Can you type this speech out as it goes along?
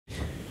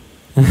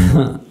Was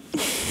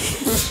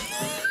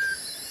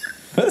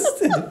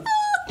denn?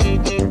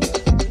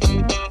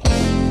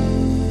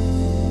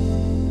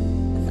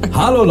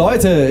 Hallo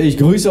Leute, ich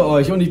grüße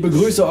euch und ich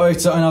begrüße euch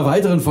zu einer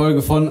weiteren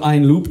Folge von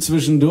Ein Loop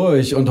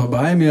zwischendurch. Und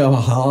bei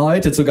mir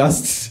heute zu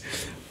Gast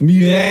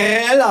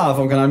Mirella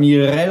vom Kanal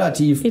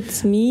Mirelativ.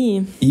 It's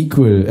me.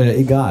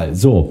 Egal.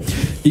 So,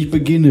 ich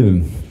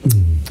beginne.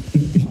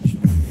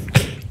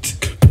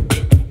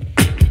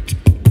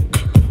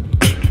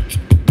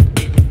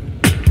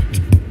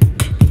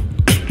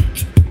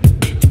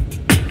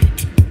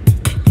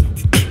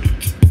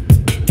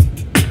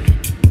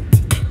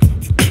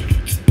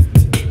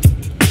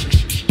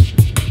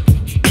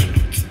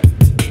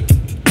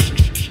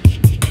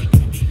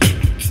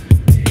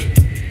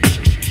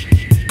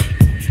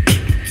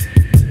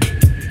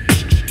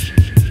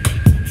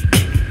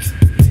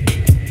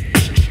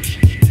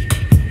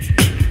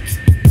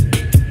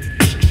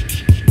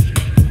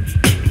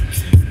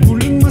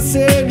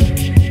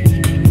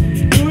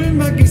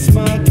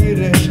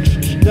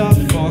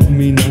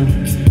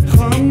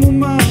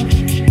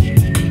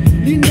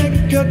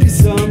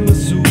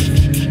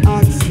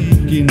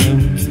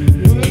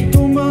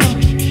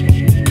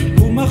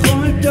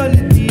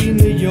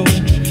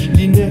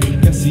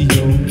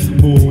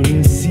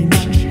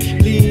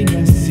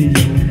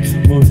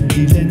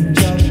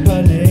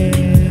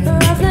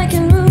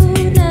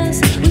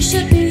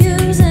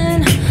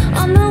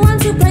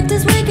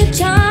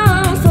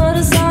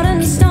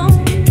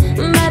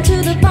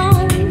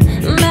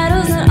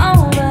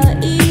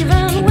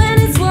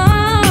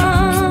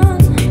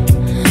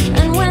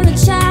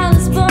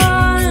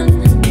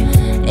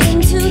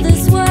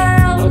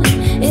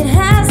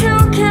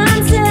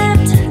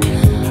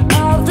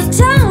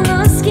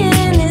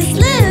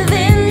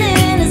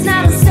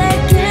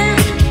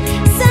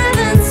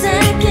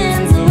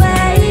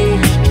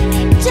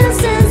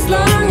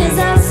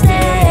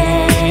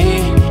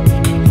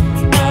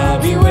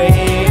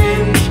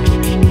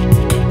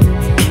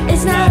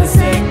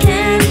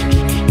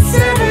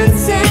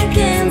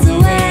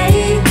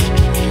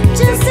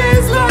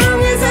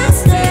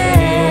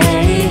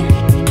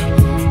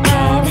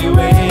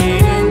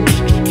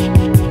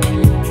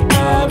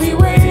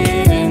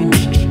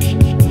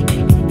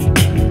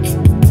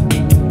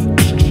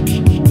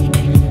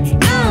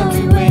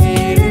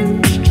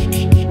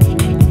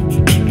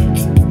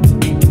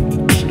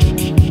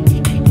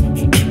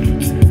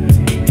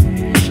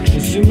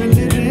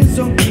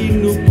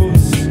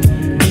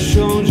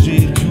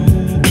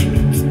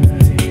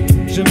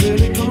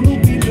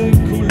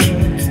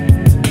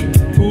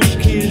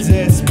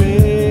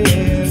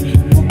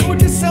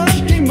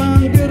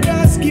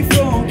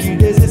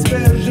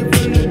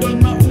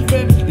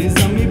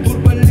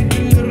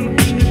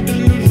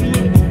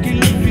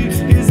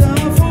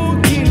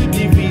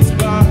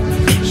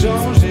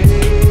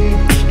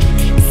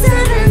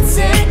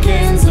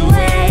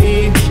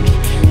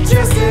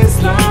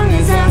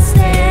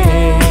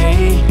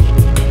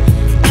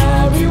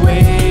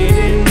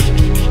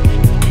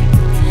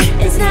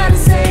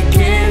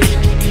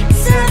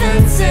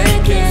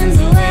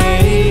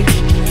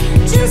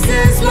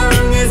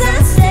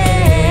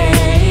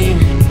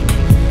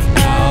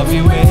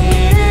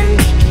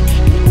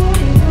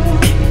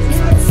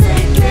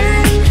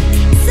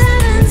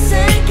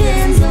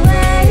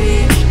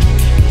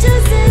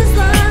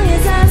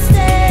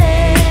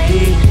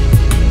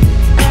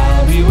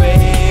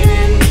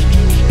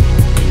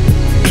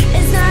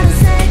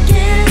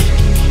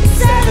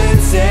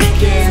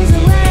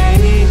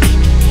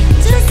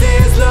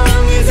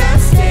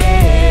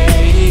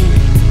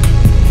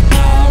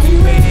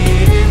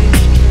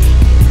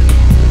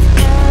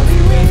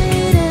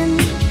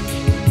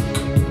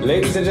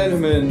 Ladies and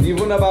Gentlemen, die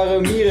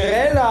wunderbare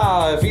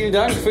Mirella. Vielen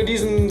Dank für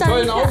diesen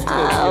tollen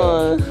Auftritt.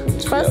 Hat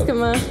Spaß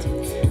gemacht.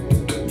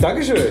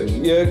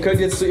 Dankeschön. Ihr könnt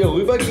jetzt zu ihr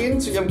rübergehen,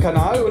 zu ihrem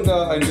Kanal und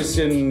da ein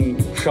bisschen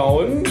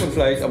schauen und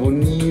vielleicht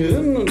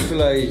abonnieren und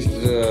vielleicht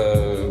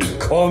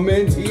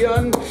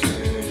kommentieren.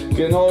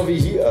 Genau wie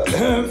hier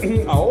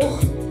auch.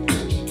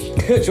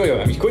 Entschuldigung, ich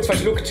habe mich kurz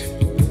verschluckt.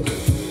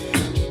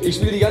 Ich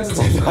spiele die ganze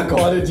Zeit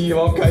Akkorde, die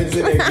überhaupt keinen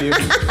Sinn ergeben.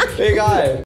 Egal.